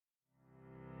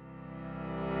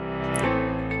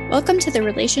Welcome to the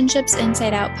Relationships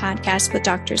Inside Out podcast with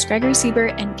Doctors Gregory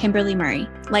Siebert and Kimberly Murray,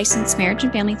 licensed marriage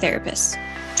and family therapists.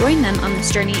 Join them on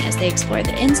this journey as they explore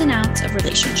the ins and outs of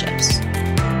relationships.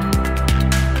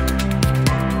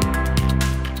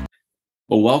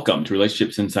 Well, welcome to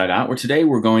Relationships Inside Out, where today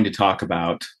we're going to talk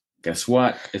about, guess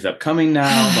what is upcoming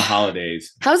now? The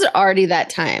holidays. How's it already that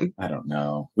time? I don't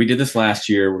know. We did this last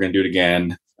year. We're going to do it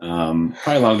again. Probably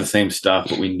a lot of the same stuff,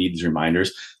 but we need these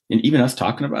reminders. And even us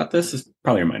talking about this is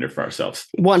probably a reminder for ourselves.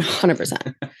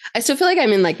 100%. I still feel like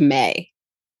I'm in like May.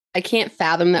 I can't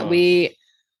fathom that we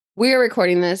are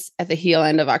recording this at the heel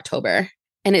end of October.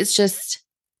 And it's just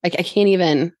like, I can't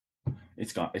even.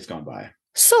 It's gone by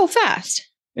so fast.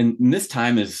 And this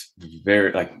time is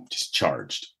very just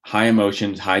charged, high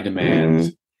emotions, high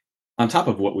demands. On top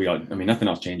of what nothing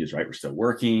else changes, right? We're still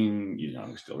working,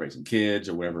 we're still raising kids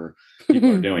or whatever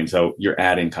people are doing. So you're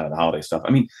adding kind of the holiday stuff. I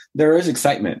mean, there is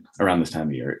excitement around this time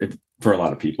of year for a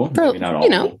lot of people. Maybe not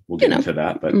all. We'll get into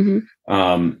that, but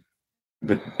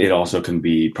but it also can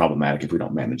be problematic if we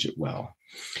don't manage it well.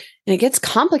 And it gets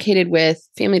complicated with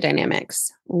family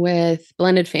dynamics, with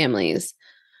blended families,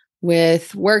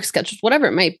 with work schedules, whatever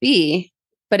it might be.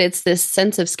 But it's this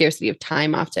sense of scarcity of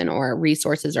time often, or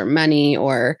resources or money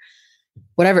or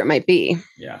whatever it might be.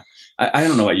 Yeah. I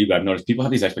don't know about you, but I've noticed people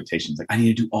have these expectations. Like, I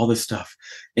need to do all this stuff.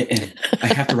 And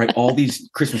I have to write all these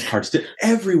Christmas cards to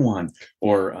everyone.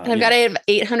 Or and I've got to have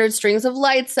 800 strings of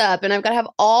lights up. And I've got to have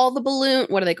all the balloon.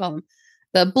 What do they call them?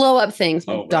 The blow up things.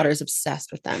 My daughter's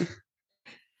obsessed with them.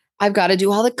 I've got to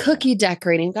do all the cookie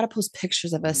decorating. I've got to post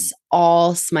pictures of us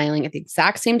all smiling at the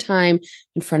exact same time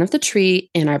in front of the tree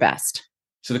in our best.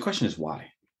 So the question is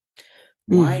why?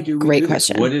 Why do we Great do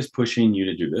question. This? What is pushing you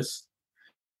to do this?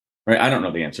 Right. I don't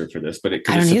know the answer for this, but it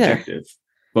could be subjective.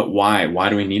 But why?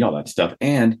 Why do we need all that stuff?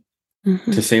 And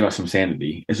to save us some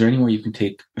sanity, is there anywhere you can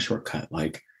take a shortcut?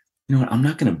 Like, you know what? I'm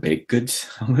not going to bake goods.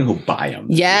 I'm going to go buy them.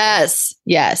 Yes.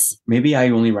 Yes. Maybe I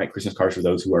only write Christmas cards for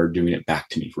those who are doing it back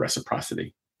to me for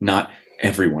reciprocity, not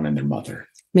everyone and their mother.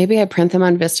 Maybe I print them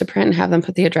on Vistaprint and have them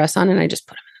put the address on, and I just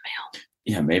put them in the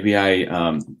mail. Yeah. Maybe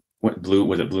I,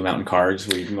 was it Blue Mountain Cards,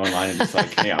 where you can go online and just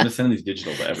like, hey, I'm just sending these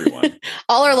digital to everyone.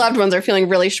 All our loved ones are feeling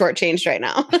really shortchanged right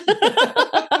now.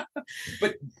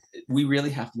 But we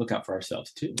really have to look out for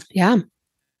ourselves too. Yeah.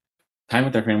 Time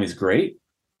with our family is great.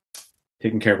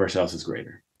 Taking care of ourselves is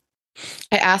greater.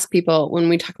 I ask people when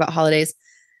we talk about holidays,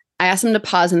 I ask them to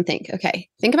pause and think, okay,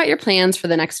 think about your plans for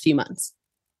the next few months.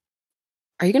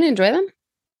 Are you going to enjoy them?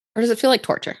 Or does it feel like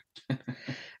torture?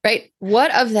 Right?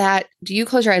 What of that do you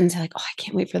close your eyes and say like, oh, I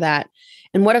can't wait for that?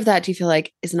 And what of that do you feel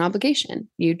like is an obligation?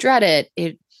 You dread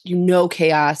it.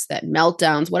 Chaos, that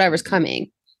meltdowns, whatever's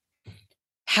coming.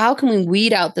 How can we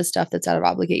weed out the stuff that's out of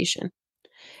obligation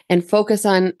and focus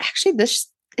on, actually, this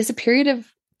is a period of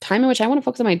time in which I want to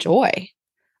focus on my joy,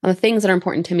 on the things that are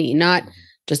important to me, not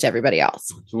just everybody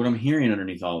else. So what I'm hearing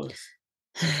underneath all this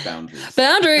is boundaries.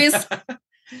 Boundaries.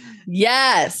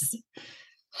 Yes.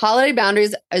 Holiday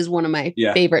boundaries is one of my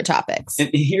favorite topics. And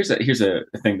here's a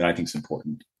thing that I think is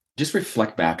important. Just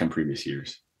reflect back on previous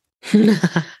years.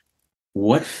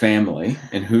 What family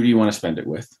and who do you want to spend it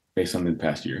with based on the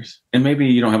past years? And maybe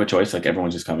you don't have a choice, like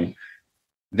everyone's just coming.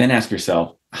 Then ask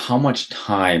yourself, how much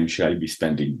time should I be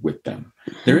spending with them?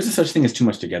 There is a such thing as too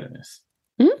much togetherness.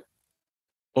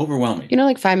 Overwhelming.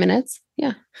 Like 5 minutes.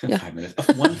 Yeah. 5 minutes.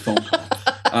 One phone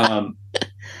call.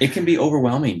 It can be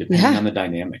overwhelming depending on the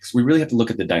dynamics. We really have to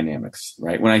look at the dynamics,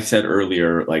 right? When I said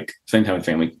earlier, like spending time with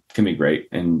family can be great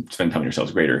and spending time with yourself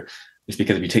is greater. It's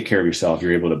because if you take care of yourself,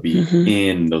 you're able to be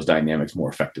in those dynamics more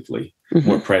effectively,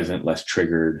 more present, less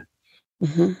triggered.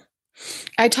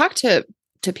 I talk to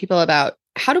people about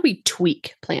how do we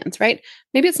tweak plans, right?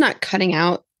 Maybe it's not cutting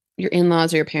out your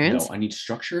in-laws or your parents. No, I need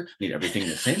structure. I need everything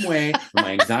the same way.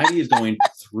 My anxiety is going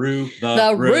through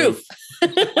the roof.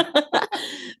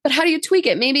 But how do you tweak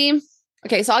it? Maybe,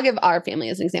 okay, so I'll give our family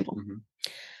as an example.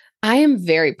 I am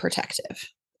very protective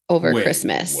over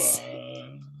Christmas. What?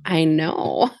 I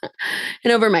know.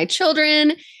 And over my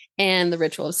children and the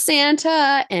ritual of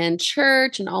Santa and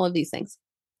church and all of these things.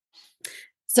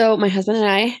 So my husband and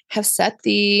I have set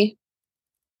the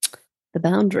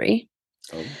boundary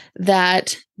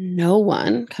that no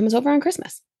one comes over on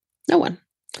Christmas. No one.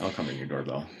 I'll come ring your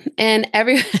doorbell. And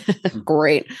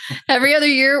great. Every other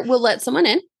year we'll let someone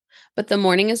in, but the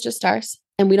morning is just ours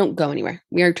and we don't go anywhere.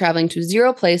 We are traveling to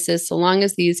 0 places so long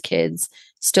as these kids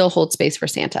still hold space for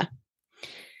Santa.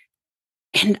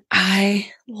 And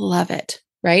I love it,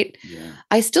 right? Yeah.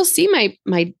 I still see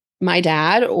my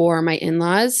dad or my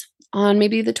in-laws on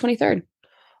maybe the 23rd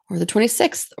or the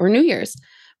 26th or New Year's,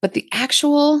 but the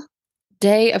actual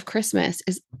day of Christmas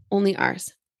is only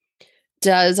ours.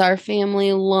 Does our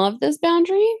family love this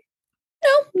boundary?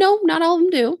 No, not all of them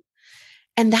do.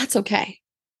 And that's okay.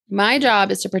 My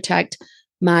job is to protect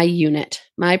my unit,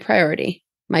 my priority,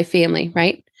 my family,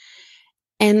 right?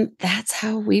 And that's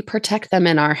how we protect them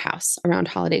in our house around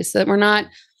holidays so that we're not,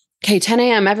 okay, 10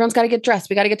 a.m., everyone's got to get dressed.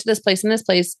 We got to get to this place and this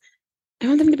place. I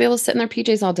want them to be able to sit in their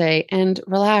PJs all day and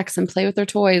relax and play with their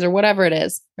toys or whatever it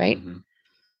is, right? Mm-hmm.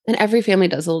 And every family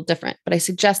does a little different, but I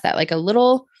suggest that like a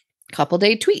little couple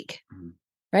day tweak,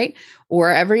 right? Or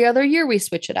every other year we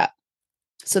switch it up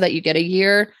so that you get a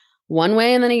year one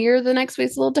way and then a year the next way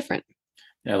is a little different.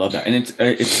 Yeah, I love that. And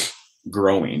it's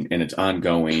growing and it's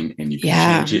ongoing, and you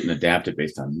can change it and adapt it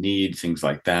based on needs, things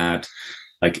like that.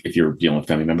 Like if you're dealing with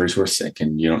family members who are sick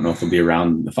and you don't know if they'll be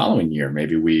around the following year,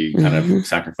 maybe we kind of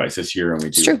sacrifice this year and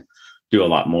we do a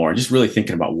lot more. Just really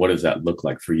thinking about what does that look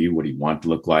like for you? What do you want it to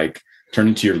look like?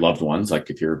 Turning to your loved ones, like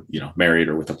if you're, married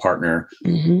or with a partner,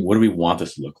 what do we want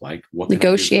this to look like? What can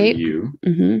negotiate I do for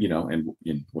you,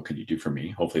 and what can you do for me?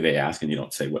 Hopefully they ask and you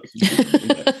don't say what can you do for me.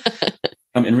 But,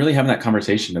 and really having that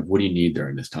conversation of what do you need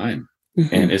during this time?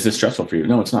 And is this stressful for you?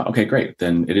 No, it's not. Okay, great.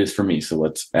 Then it is for me. So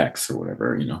let's X or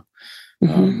whatever,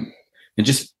 and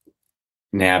just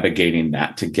navigating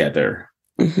that together,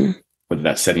 whether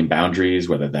that's setting boundaries,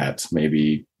 whether that's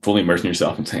maybe fully immersing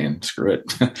yourself and saying, screw it.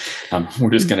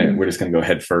 We're just going to go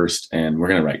head first, and we're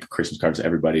going to write Christmas cards to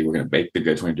everybody. We're going to bake the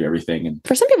goods. We're going to do everything. And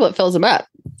for some people, it fills them up.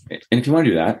 And if you want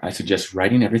to do that, I suggest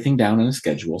writing everything down on a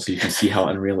schedule so you can see how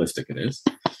unrealistic it is.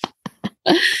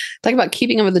 Talk about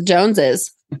keeping up with the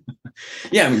Joneses.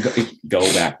 Yeah. I mean, go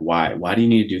back. Why? Why do you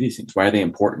need to do these things? Why are they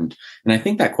important? And I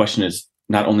think that question is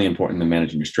not only important in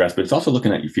managing your stress, but it's also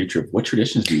looking at your future of what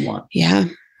traditions do you want? Yeah.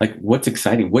 Like what's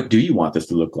exciting? What do you want this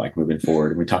to look like moving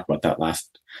forward? And we talked about that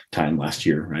last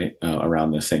year, right?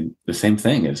 Around the same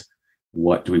thing is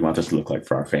what do we want this to look like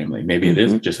for our family? Maybe it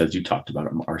is just as you talked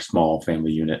about our small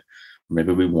family unit. Or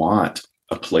maybe we want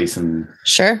a place in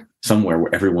somewhere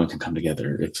where everyone can come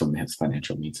together if someone has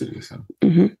financial needs to do so.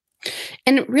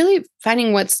 And really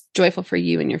finding what's joyful for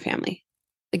you and your family,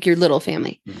 like your little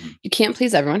family. You can't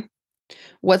please everyone.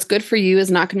 What's good for you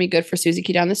is not going to be good for Susie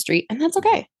Key down the street, and that's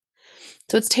okay.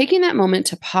 So it's taking that moment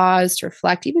to pause, to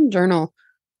reflect, even journal.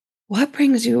 What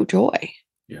brings you joy?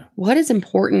 Yeah. What is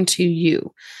important to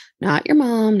you? Not your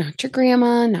mom, not your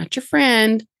grandma, not your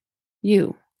friend,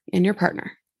 you and your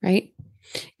partner, right?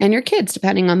 And your kids,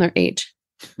 depending on their age.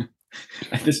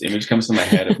 This image comes to my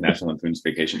head of National Lampoon's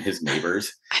Vacation, his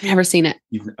neighbors. I've never seen it.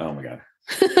 Oh my God.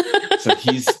 So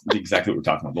he's exactly what we're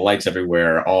talking about. The lights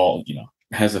everywhere, all,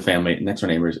 has a family. Next door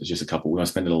neighbors is just a couple. We want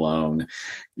to spend it alone.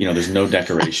 There's no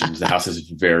decorations. The house is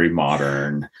very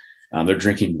modern. They're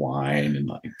drinking wine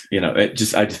and I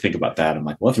just think about that. I'm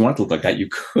like, well, if you want it to look like that, you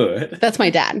could. That's my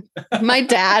dad. My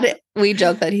dad, we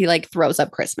joke that he throws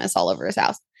up Christmas all over his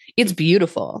house. It's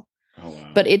beautiful. Oh,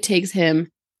 wow. But it takes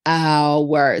him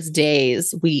hours,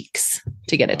 days, weeks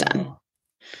to get it done.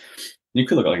 You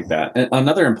could look like that. And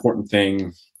another important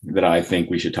thing that I think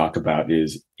we should talk about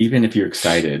is even if you're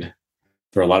excited,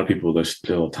 for a lot of people, there's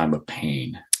still a time of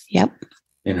pain. Yep.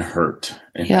 And hurt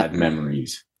and bad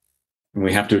memories. And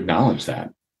we have to acknowledge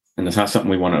that. And it's not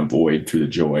something we want to avoid through the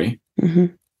joy.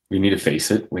 We need to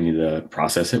face it. We need to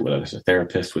process it, whether it's a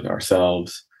therapist, with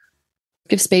ourselves.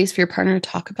 Give space for your partner to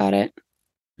talk about it.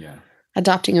 Yeah.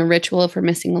 Adopting a ritual for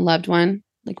missing a loved one.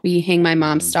 Like we hang my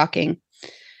mom's stocking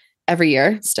every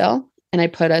year still. And I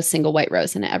put a single white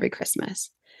rose in it every Christmas.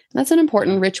 And that's an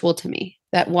important ritual to me,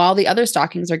 that while the other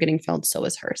stockings are getting filled, so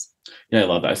is hers. Yeah, I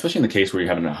love that. Especially in the case where you're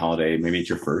having a holiday, maybe it's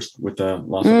your first with the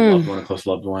loss of a loved one, a close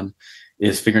loved one,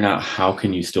 is figuring out how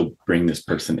can you still bring this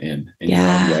person in your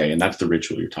own way. And that's the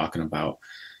ritual you're talking about,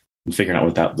 and figuring out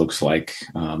what that looks like.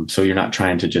 So you're not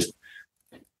trying to just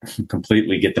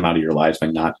completely get them out of your lives by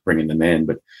not bringing them in,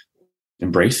 but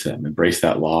embrace them, embrace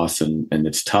that loss. And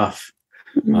it's tough.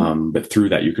 But through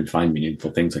that, you can find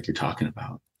meaningful things like you're talking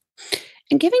about.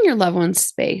 And giving your loved ones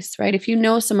space, right? If you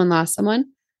know someone lost someone,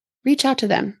 reach out to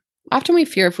them. Often we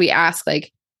fear if we ask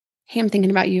hey, I'm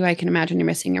thinking about you. I can imagine you're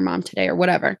missing your mom today or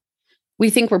whatever. We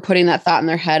think we're putting that thought in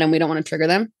their head and we don't want to trigger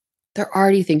them. They're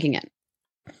already thinking it.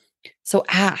 So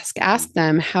ask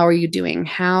them, how are you doing?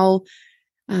 How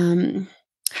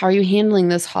are you handling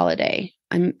this holiday?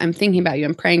 I'm thinking about you.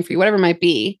 I'm praying for you, whatever it might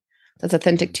be that's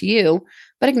authentic to you,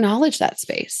 but acknowledge that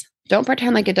space. Don't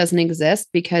pretend like it doesn't exist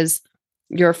because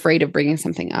you're afraid of bringing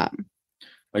something up.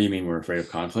 Oh, you mean we're afraid of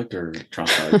conflict or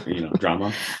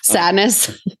drama?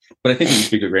 Sadness. But I think you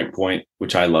speak to a great point,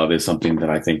 which I love, is something that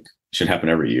I think should happen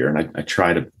every year. And I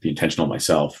try to be intentional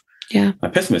myself. Yeah. My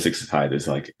pessimistic side is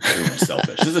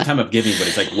selfish. This is a time of giving, but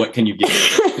it's what can you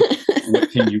give?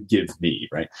 What can you give me?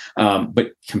 Right.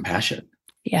 But compassion.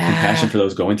 Yeah. Compassion for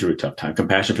those going through a tough time.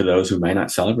 Compassion for those who might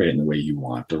not celebrate it in the way you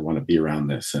want or want to be around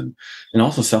this. And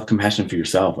also self-compassion for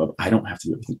yourself of, I don't have to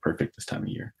do everything perfect this time of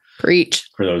year. Preach.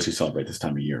 For those who celebrate this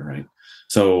time of year, right?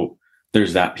 So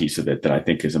there's that piece of it that I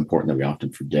think is important that we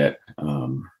often forget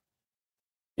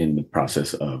in the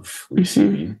process of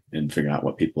receiving and figuring out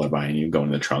what people are buying you, going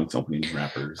to the trunks, opening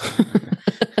wrappers.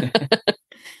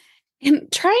 And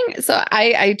so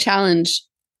I challenge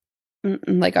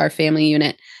like our family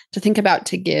unit to think about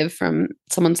to give from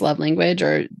someone's love language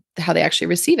or how they actually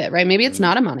receive it, right? Maybe it's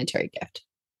not a monetary gift.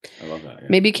 I love that. Yeah.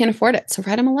 Maybe you can't afford it. So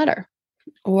write them a letter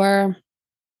or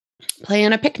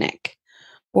plan a picnic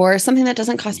or something that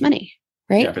doesn't cost money,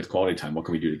 right? Yeah, if it's quality time, what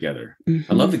can we do together?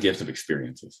 I love the gift of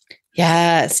experiences.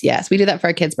 Yes. We do that for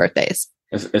our kids' birthdays.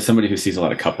 As somebody who sees a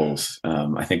lot of couples,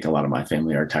 I think a lot of my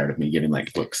family are tired of me giving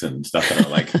like books and stuff that are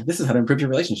like, this is how to improve your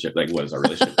relationship. Like, what is our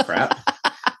relationship? Crap.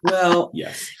 Well,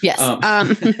 yes.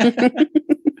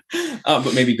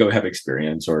 But maybe go have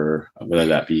experience, or whether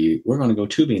that be, we're going to go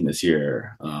tubing this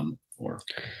year, or.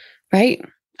 Right.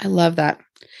 I love that.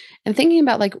 And thinking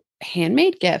about like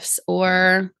handmade gifts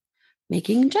or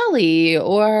making jelly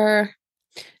or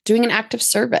doing an act of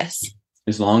service.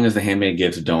 As long as the handmade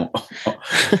gifts don't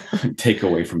take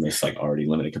away from this like already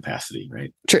limited capacity,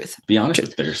 right? Truth. Be honest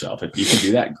with yourself. If you can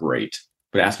do that, great.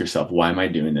 But ask yourself, why am I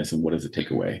doing this? And what does it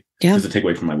take away? Yeah. Does it take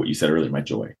away from what you said earlier, my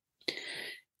joy?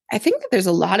 I think that there's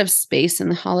a lot of space in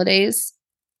the holidays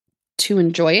to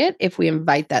enjoy it if we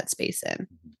invite that space in.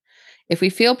 If we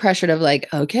feel pressured of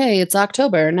like, okay, it's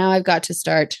October, now I've got to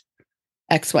start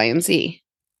X, Y, and Z,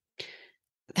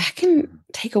 that can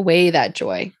take away that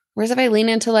joy. Whereas if I lean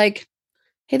into like,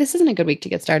 hey, this isn't a good week to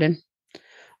get started,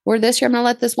 or this year I'm going to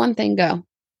let this one thing go.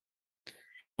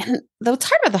 And what's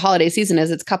hard about the holiday season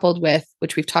is it's coupled with,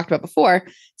 which we've talked about before,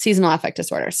 seasonal affect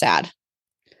disorder, SAD.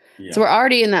 Yeah. So we're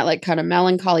already in that like kind of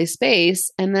melancholy space.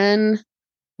 And then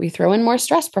we throw in more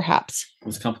stress, perhaps.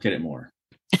 Let's complicate it more.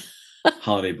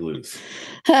 Holiday blues.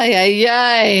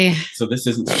 Yay. So this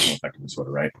isn't seasonal affective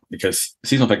disorder, right? Because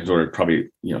seasonal affective disorder probably,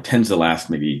 tends to last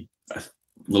maybe a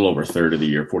little over a third of the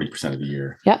year, 40% of the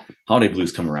year. Yep. Holiday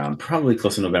blues come around probably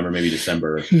close to November, maybe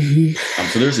December.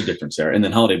 So there's a difference there. And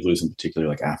then holiday blues in particular,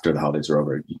 like after the holidays are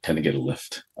over, you tend to get a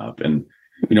lift up. And,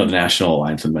 the National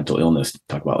Alliance on Mental Illness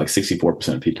talk about like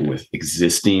 64% of people with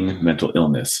existing mental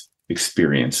illness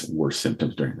experience worse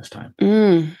symptoms during this time.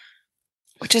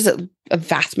 Which is a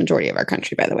vast majority of our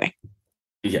country, by the way.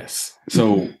 Yes.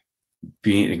 So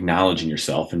acknowledging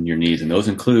yourself and your needs, and those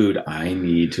include, I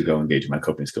need to go engage in my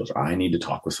coping skills, or I need to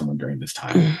talk with someone during this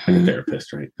time, like a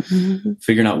therapist, right?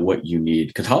 Figuring out what you need,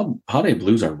 because holiday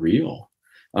blues are real.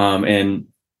 And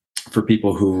for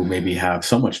people who maybe have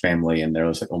so much family and they're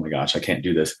just like, oh my gosh, I can't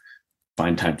do this.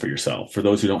 Find time for yourself. For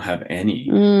those who don't have any,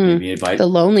 maybe invite the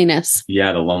loneliness.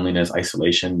 Yeah, the loneliness,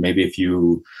 isolation. Maybe if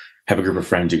you have a group of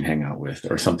friends you can hang out with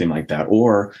or something like that.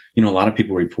 Or, a lot of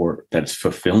people report that it's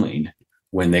fulfilling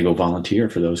when they go volunteer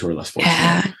for those who are less fortunate.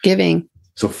 Yeah, giving.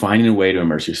 So finding a way to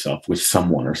immerse yourself with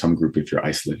someone or some group if you're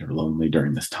isolated or lonely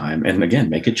during this time. And again,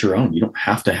 make it your own. You don't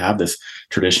have to have this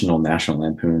traditional National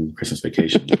Lampoon Christmas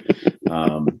Vacation.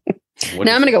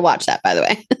 Now I'm going to go watch that, by the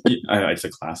way. It's a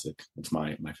classic. It's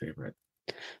my favorite.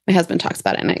 My husband talks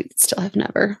about it and I still have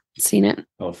never seen it.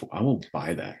 Oh, I will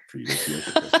buy that for you this year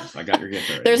for Christmas. I got your gift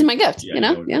already. There's my gift,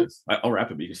 Yeah. I'll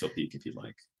wrap it, but you can still peek if you'd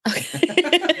like.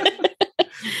 Okay.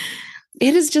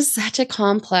 It is just such a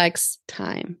complex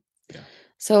time. Yeah.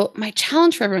 So my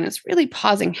challenge for everyone is really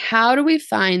pausing. How do we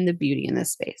find the beauty in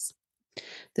this space?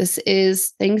 This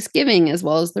is Thanksgiving as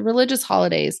well as the religious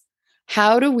holidays.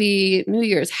 New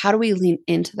Year's, how do we lean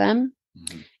into them,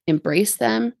 embrace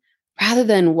them, rather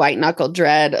than white knuckle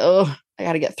dread? Oh, I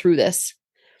got to get through this.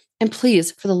 And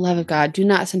please, for the love of God, do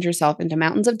not send yourself into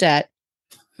mountains of debt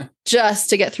just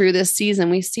to get through this season.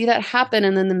 We see that happen.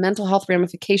 And then the mental health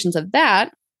ramifications of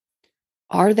that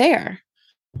are there.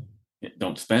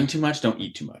 Don't spend too much. Don't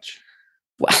eat too much.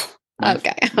 Well,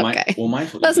 okay.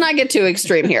 Let's not get too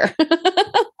extreme here.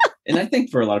 And I think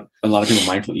for a lot of people,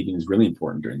 mindful eating is really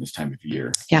important during this time of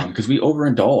year. Yeah. Because we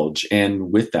overindulge.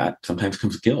 And with that, sometimes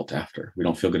comes guilt after. We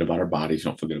don't feel good about our bodies. We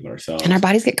don't feel good about ourselves. And our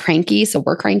bodies get cranky. So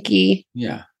we're cranky.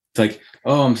 Yeah. It's like,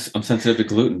 oh, I'm sensitive to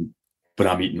gluten, but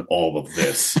I'm eating all of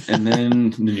this. And then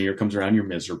the new year comes around, you're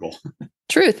miserable.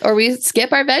 Truth. Or we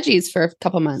skip our veggies for a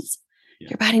couple months. Yeah.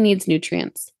 Your body needs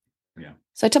nutrients. Yeah.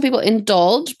 So I tell people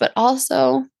indulge, but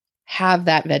also have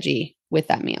that veggie with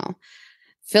that meal.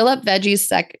 Fill up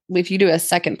veggies. If you do a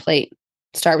second plate,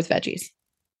 start with veggies,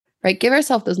 right? Give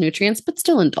ourselves those nutrients, but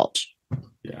still indulge.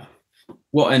 Yeah.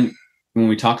 Well, and when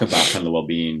we talk about kind of the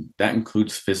well-being, that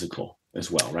includes physical. as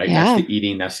well, right? Yeah. That's the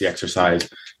eating, that's the exercise,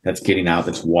 that's getting out,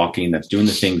 that's walking, that's doing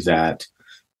the things that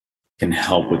can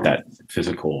help with that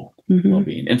physical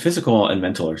well-being. And physical and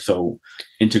mental are so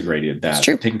integrated that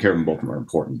taking care of them both are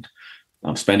important.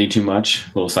 Spending too much, a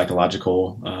little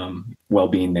psychological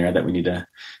well-being there that we need to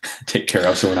take care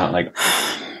of. So we're not like,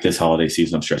 this holiday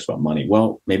season, I'm stressed about money.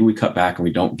 Well, maybe we cut back and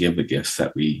we don't give the gifts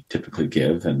that we typically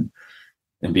give and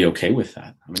be okay with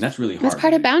that. I mean, that's really hard. That's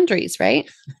part of boundaries, right?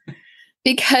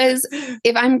 Because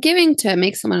if I'm giving to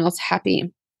make someone else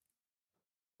happy,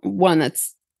 one,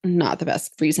 that's not the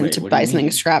best reason to buy something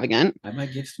extravagant. I buy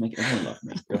gifts to make everyone love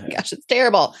me. Go ahead. Gosh, it's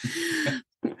terrible.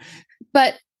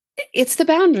 But it's the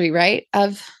boundary, right?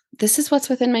 Of this is what's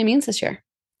within my means this year.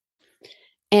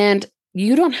 And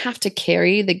you don't have to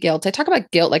carry the guilt. I talk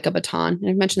about guilt like a baton. And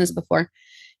I've mentioned this before.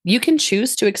 You can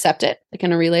choose to accept it, like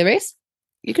in a relay race.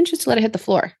 You can choose to let it hit the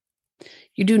floor.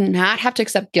 You do not have to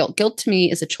accept guilt. Guilt to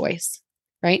me is a choice,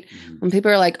 right? When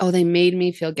people are like, oh, they made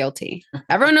me feel guilty.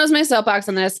 Everyone knows my soapbox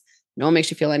on this. No one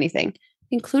makes you feel anything,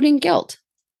 including guilt,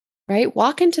 right?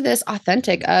 Walk into this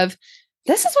authentic of,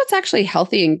 this is what's actually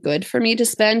healthy and good for me to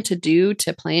spend, to do,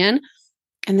 to plan.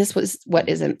 And this was what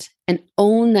isn't. And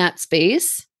own that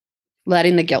space,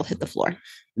 letting the guilt hit the floor.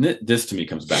 And this to me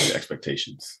comes back to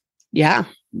expectations. Yeah.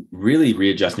 Really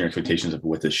readjusting your expectations of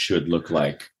what this should look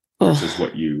like versus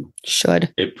what you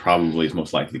should. It probably is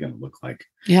most likely going to look like.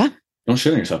 Yeah. Don't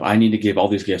shit on yourself. I need to give all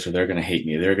these gifts or they're going to hate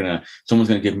me. Someone's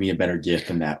going to give me a better gift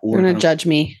than that. Or they're going to judge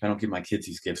me. If I don't give my kids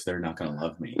these gifts, they're not going to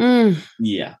love me.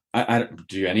 Yeah. I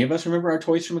do any of us remember our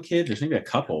toys from a kid? There's maybe a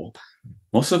couple.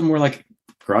 Most of them were like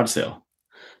garage sale.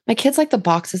 My kids like the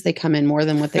boxes they come in more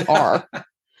than what they are.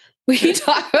 We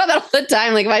talk about that all the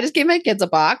time. Like if I just gave my kids a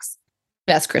box,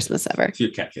 best Christmas ever. So you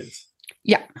have cat kids.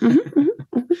 Yeah.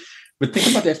 But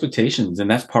think about the expectations, and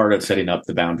that's part of setting up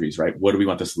the boundaries, right? What do we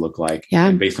want this to look like? Yeah.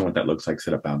 And based on what that looks like,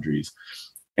 set up boundaries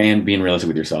and being realistic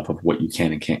with yourself of what you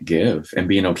can and can't give, and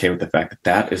being okay with the fact that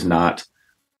that is not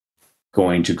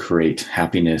going to create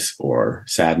happiness or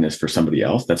sadness for somebody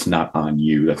else. That's not on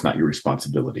you. That's not your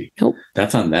responsibility. Nope.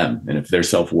 That's on them. And if their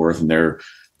self-worth and their,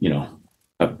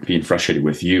 being frustrated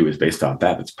with you is based off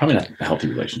that, it's probably not a healthy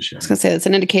relationship. I was going to say it's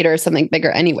an indicator of something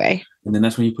bigger anyway. And then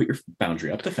that's when you put your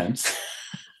boundary up the fence.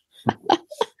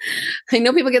 I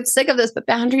know people get sick of this, but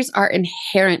boundaries are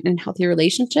inherent in healthy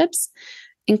relationships,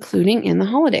 including in the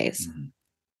holidays,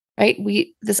 right?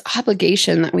 This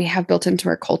obligation that we have built into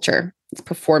our culture, it's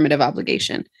performative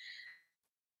obligation.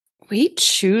 We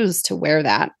choose to wear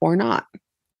that or not,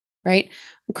 right?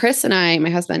 Chris and I, my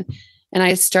husband, and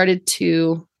I started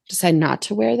to decide not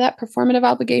to wear that performative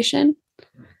obligation.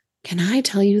 Can I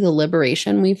tell you the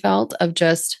liberation we felt of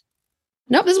just,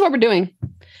 nope, this is what we're doing.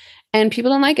 And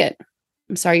people don't like it.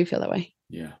 I'm sorry you feel that way.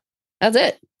 Yeah. That's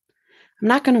it. I'm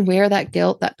not going to wear that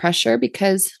guilt, that pressure,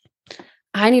 because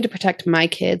I need to protect my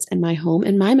kids and my home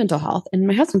and my mental health and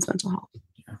my husband's mental health.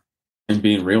 Yeah. And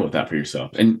being real with that for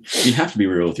yourself. And you have to be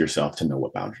real with yourself to know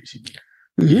what boundaries you need.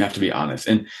 You have to be honest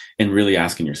and really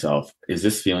asking yourself, is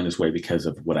this feeling this way because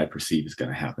of what I perceive is going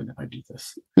to happen if I do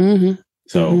this?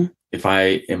 So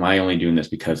am I only doing this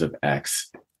because of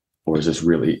X? Or is this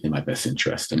really in my best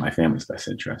interest, in my family's best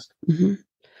interest? So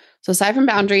aside from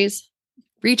boundaries,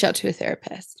 reach out to a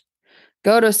therapist.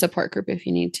 Go to a support group if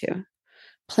you need to.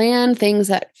 Plan things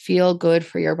that feel good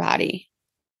for your body,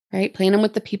 right? Plan them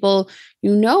with the people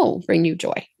you know bring you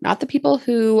joy, not the people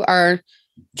who are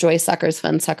joy suckers,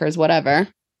 fun suckers, whatever.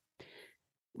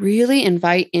 Really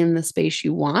invite in the space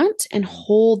you want and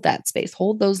hold that space,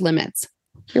 hold those limits.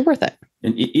 You're worth it.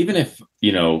 And even if,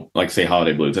 like say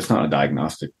holiday blues, that's not a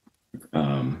diagnostic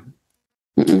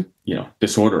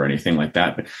disorder or anything like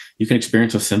that, but you can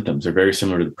experience those symptoms. They're very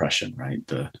similar to depression, right?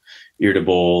 The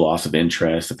irritable, loss of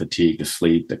interest, the fatigue, the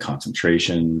sleep, the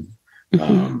concentration,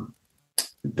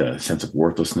 the sense of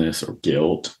worthlessness or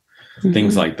guilt,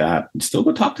 things like that. And still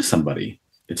go talk to somebody.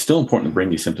 It's still important to bring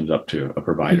these symptoms up to a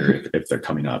provider if they're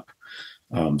coming up,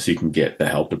 so you can get the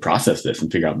help to process this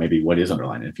and figure out maybe what is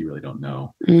underlying if you really don't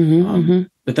know.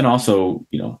 But then also,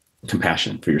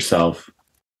 compassion for yourself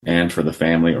and for the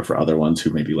family or for other ones who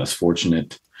may be less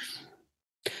fortunate.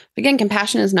 Again,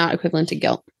 compassion is not equivalent to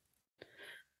guilt,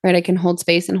 right? I can hold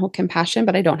space and hold compassion,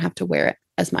 but I don't have to wear it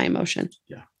as my emotion.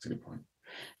 Yeah, that's a good point.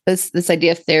 This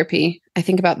idea of therapy, I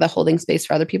think about the holding space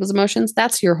for other people's emotions.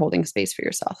 That's your holding space for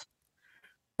yourself,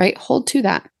 right? Hold to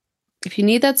that. If you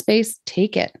need that space,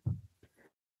 take it.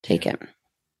 Take it.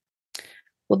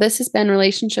 Well, this has been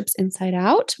Relationships Inside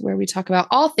Out, where we talk about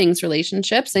all things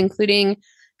relationships, including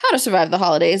how to survive the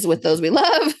holidays with those we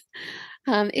love.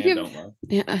 If you don't love.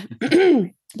 Yeah,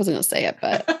 I wasn't going to say it,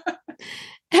 but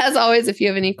as always, if you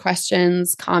have any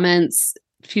questions, comments,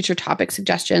 future topic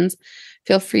suggestions,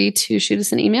 feel free to shoot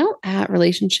us an email at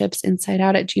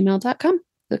relationshipsinsideout@gmail.com.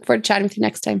 Look forward to chatting with you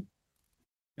next time.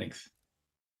 Thanks.